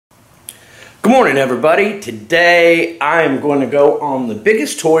Good morning, everybody. Today I am going to go on the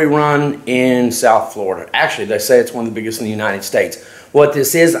biggest toy run in South Florida. Actually, they say it's one of the biggest in the United States. What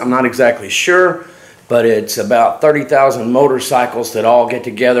this is, I'm not exactly sure, but it's about 30,000 motorcycles that all get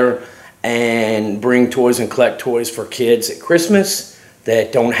together and bring toys and collect toys for kids at Christmas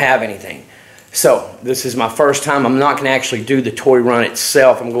that don't have anything. So this is my first time. I'm not going to actually do the toy run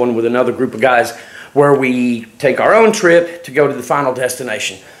itself. I'm going with another group of guys where we take our own trip to go to the final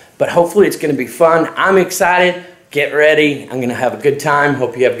destination. But hopefully it's going to be fun. I'm excited. Get ready. I'm going to have a good time.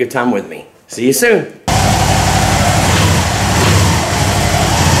 Hope you have a good time with me. See you soon.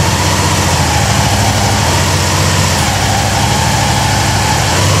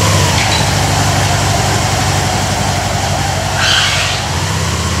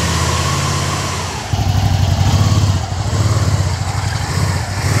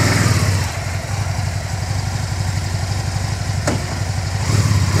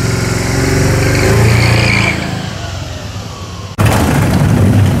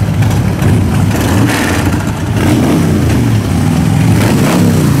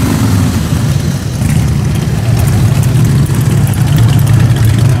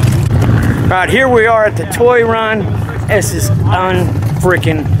 All right, here we are at the toy run. This is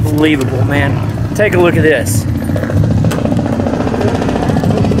unfreaking believable, man. Take a look at this.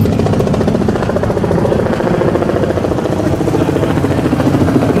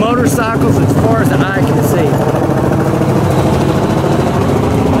 Motorcycles as far as the eye can see.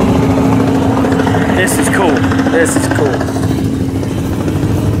 This is cool. This is cool.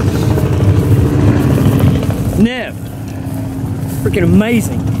 Nev, freaking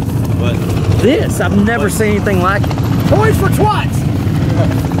amazing. What? This, I've never seen anything like it. Toys for twats!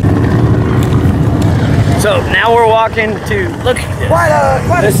 So now we're walking to, look at this.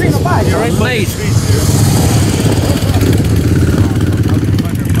 Quite a single bike. You're amazing.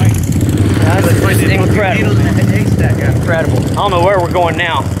 That's incredible. Incredible. I don't know where we're going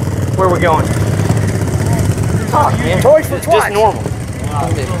now. Where are we going? Oh, man. Toys for twats. Just normal.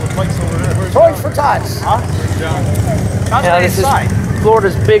 Toys for tots. Huh? Yeah, this is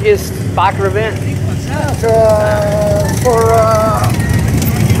Florida's biggest biker event. For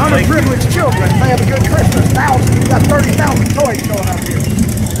underprivileged children, they have a good Christmas. We've got 30,000 toys showing up here.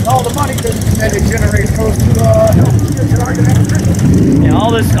 And all the money that it generates goes to help kids that aren't going to have Christmas.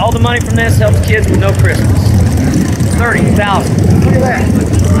 Yeah, all the money from this helps kids with no Christmas. 30,000. Look at that.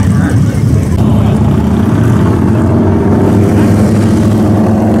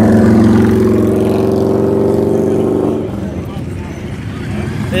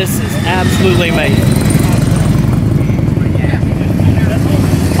 This is absolutely amazing.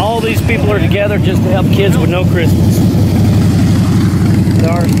 All these people are together just to help kids with no Christmas. There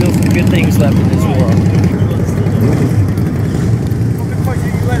are still some good things left in this world.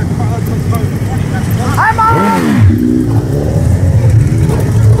 Hi, Mom!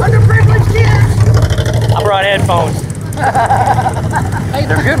 Underprivileged kids! I brought headphones. Hey,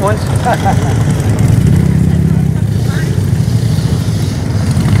 they're good ones.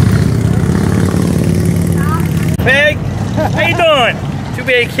 Pig, how you doing? Too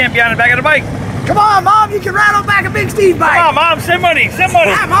bad you can't be on the back of the bike. Come on, Mom, you can ride on back of Big Steve's bike. Come on, Mom, send money, send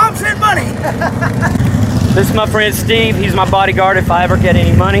money. Hi, Mom, send money. This is my friend Steve. He's my bodyguard if I ever get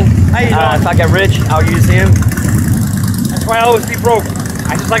any money. If I get rich, I'll use him. That's why I always be broke.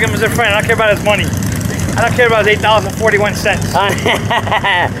 I just like him as a friend. I don't care about his money. I don't care about his $8.41.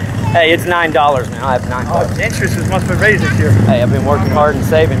 Hey, it's $9 now. I have $9. Oh, the interest must have been raised this year. Hey, I've been working hard and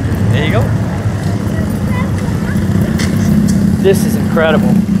saving. There you go. This is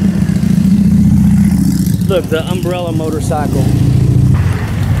incredible. Look, the umbrella motorcycle.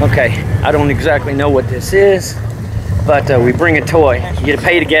 Okay, I don't exactly know what this is, but we bring a toy. You get to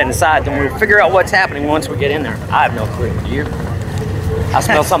pay to get inside, then we'll figure out what's happening once we get in there. I have no clue. Do you? I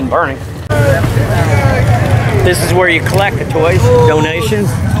smell something burning. This is where you collect the toys, donations.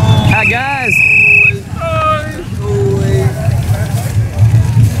 Hi, guys.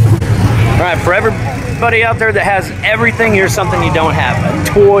 All right, for everybody out there that has everything, here's something you don't have. A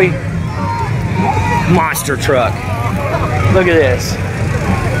toy monster truck. Look at this.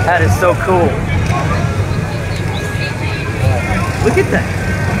 That is so cool. Look at that.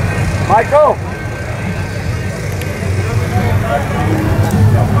 Michael.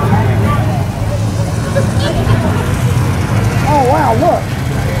 Oh, wow, look.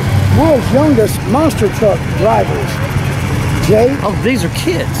 World's youngest monster truck drivers. Jay. Oh, these are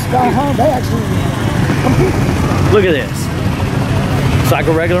kids. They actually compete. Look at this. It's like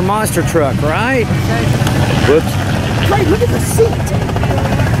a regular monster truck, right? Whoops. Great, look at the seat.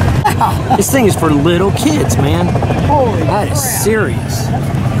 This thing is for little kids, man. Holy That is crap. serious.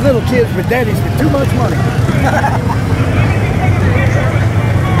 love little kids, but daddies with too much money.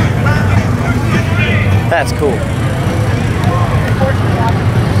 That's cool.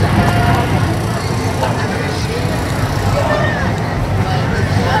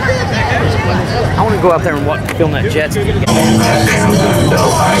 I want to go out there and film that jet ski.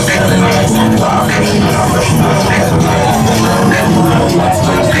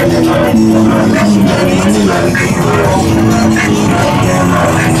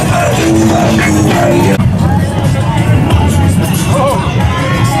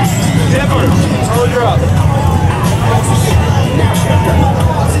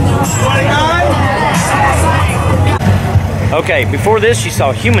 Okay, before this you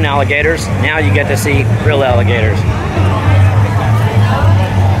saw human alligators. Now you get to see real alligators.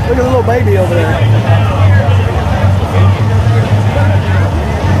 Look at the little baby over there.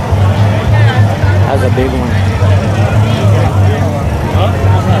 That's a big one.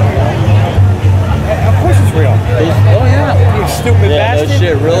 Of course it's real. Oh yeah. You stupid bastard. No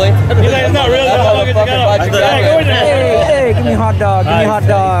shit, really? It's not real. Hey, give me a hot dog. Give me a hot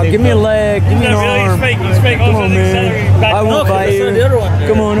dog. Give me a leg. Give me an arm. He's fake. Come on, man. I won't bite you.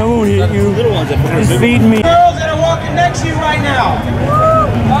 Come on, I won't hit you. Just feed me. Girls that are walking next to you right now.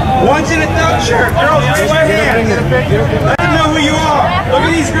 One's in a duck shirt. Girls, raise your hand. Let them know who you are. Look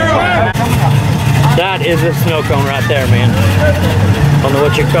at these girls. That is a snow cone right there, man. I don't know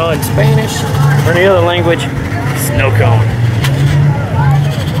what you call it in Spanish or any other language. Snow cone.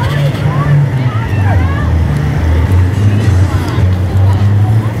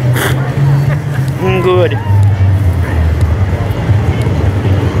 Good.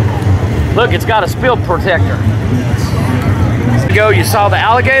 Look, it's got a spill protector. You saw the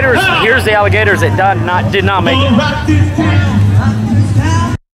alligators. Here's the alligators that did not make it.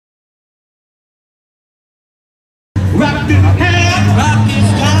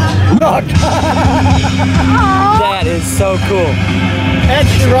 That is so cool. And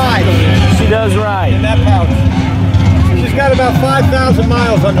she rides. She does ride. In that pouch. She's got about 5,000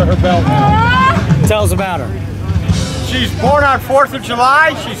 miles under her belt now. Tell us about her. She's born on 4th of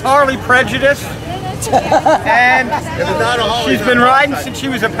July. She's Harley prejudiced. And she's been riding since she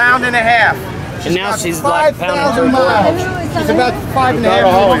was 1.5 pounds. And now she's like 5,000 miles. She's about 5.5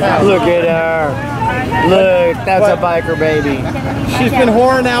 miles. Look at her. Look, that's a biker baby. She's been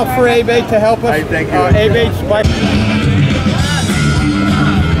whoring out for A-Bait to help us. Thank you. A-Bait's bike.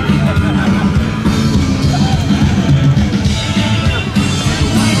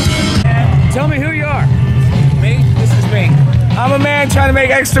 Tell me who you are. Me? This is me. I'm a man trying to make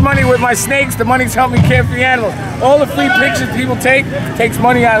extra money with my snakes. The money's helping me care for the animals. All the free pictures people take takes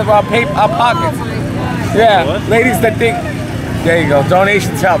money out of our pockets. Yeah, what? Ladies that think, there you go,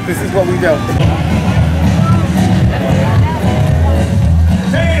 donations help. This is what we do.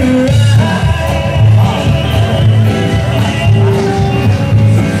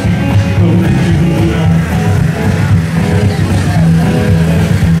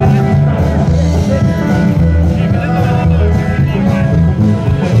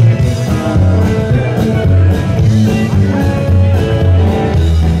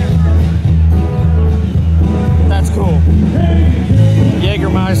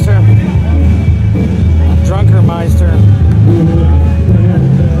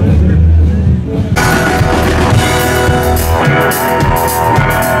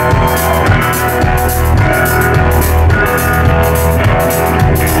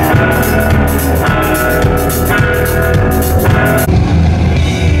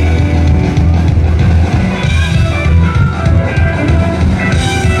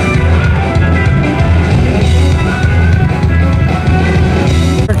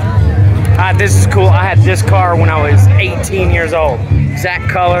 This is cool. I had this car when I was 18 years old. Exact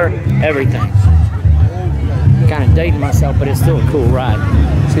color, everything. Kind of dating myself, but it's still a cool ride.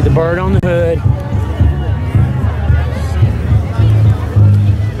 See the bird on the hood.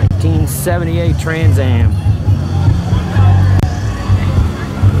 1978 Trans Am.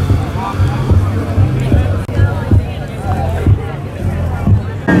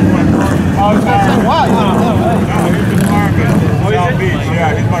 South Beach,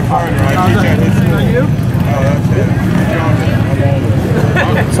 yeah, he's my partner. I teach at his school. You? Oh, that's it.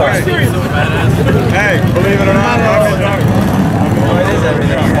 Sorry. Hey, believe it or not, I'm a dog. What is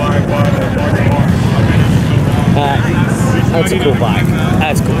everything? That's a cool bike.